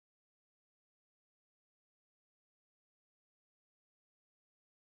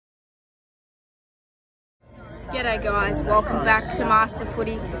G'day guys, welcome back to Master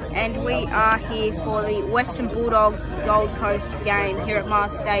Footy, and we are here for the Western Bulldogs Gold Coast game here at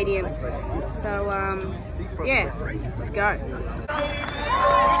Mars Stadium. So yeah, let's go.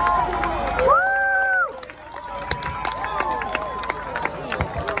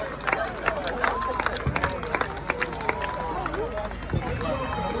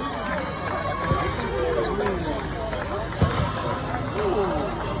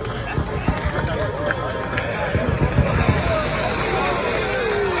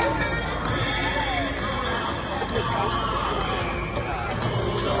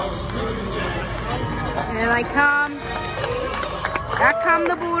 There they come. Out come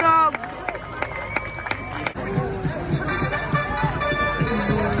the Bulldogs.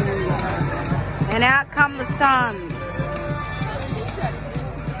 And out come the Suns.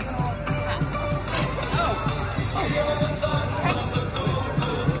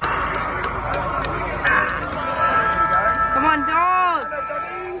 Come on, Dogs.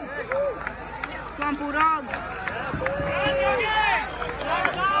 Come on, Bulldogs.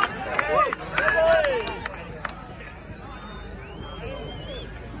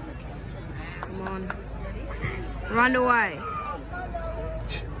 Come on. Run away.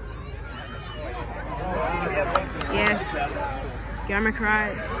 Yes. Go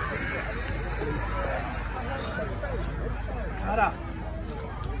McRae. Cutter.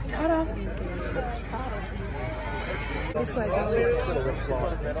 This way, Joel.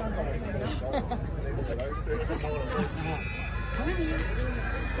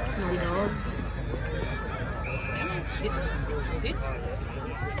 Come on, Dogs. Sit.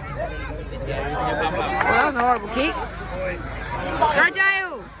 Sit down. Well, that was a horrible kick. Go,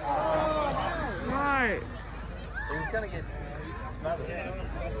 Dale. No. He was going to get smothered.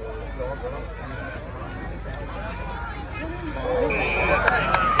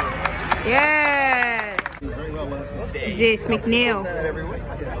 Yes. Who's this? McNeil.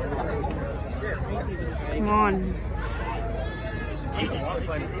 Come on.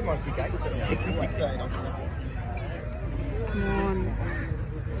 Come on.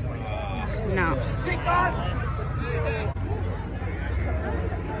 No.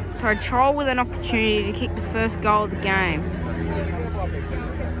 So Troll with an opportunity to kick the first goal of the game.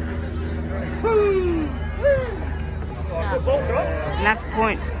 And that's the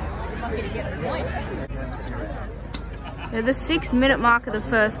point. At the 6-minute mark of the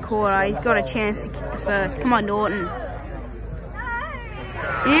first quarter, he's got a chance to kick the first. Come on, Norton.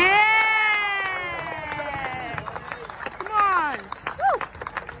 Yeah! Come on! Woo!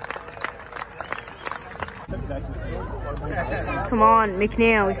 Come on,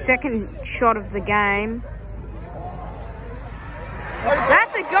 McNeil, his second shot of the game.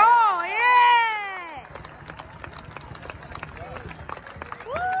 That's a goal, yeah!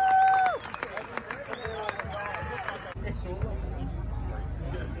 Woo!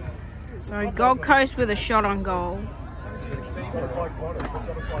 So Gold Coast with a shot on goal.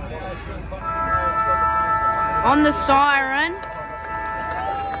 On the siren.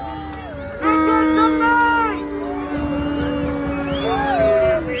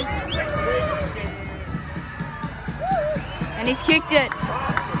 And he's kicked it.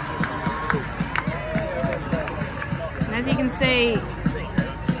 And as you can see,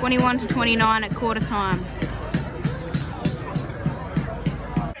 21-29 at quarter time.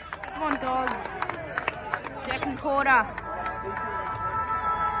 Come on, Dogs. Second quarter.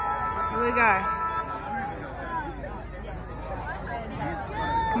 Here we go.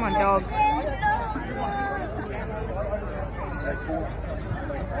 Come on, Dogs.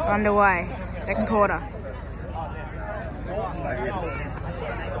 Underway. Second quarter.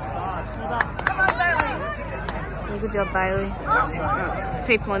 Good job, Bailey. Oh, there's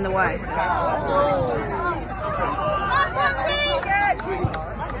people in the way.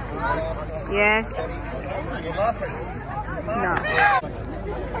 Yes. No.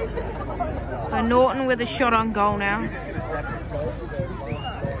 So Norton with a shot on goal now.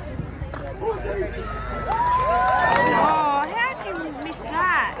 Oh, how did you miss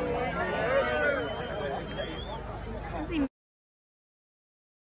that?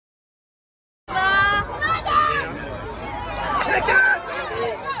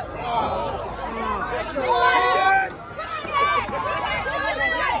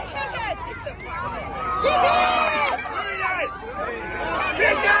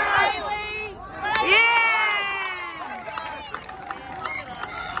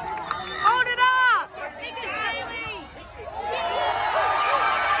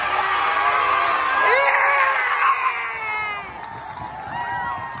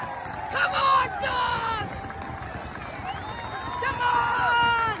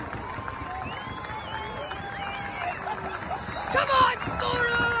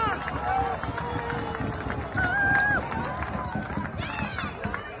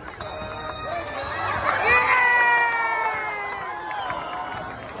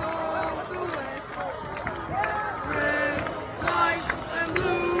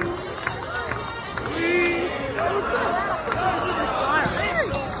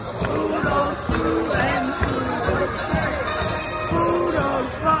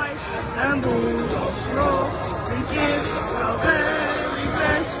 Bamboo.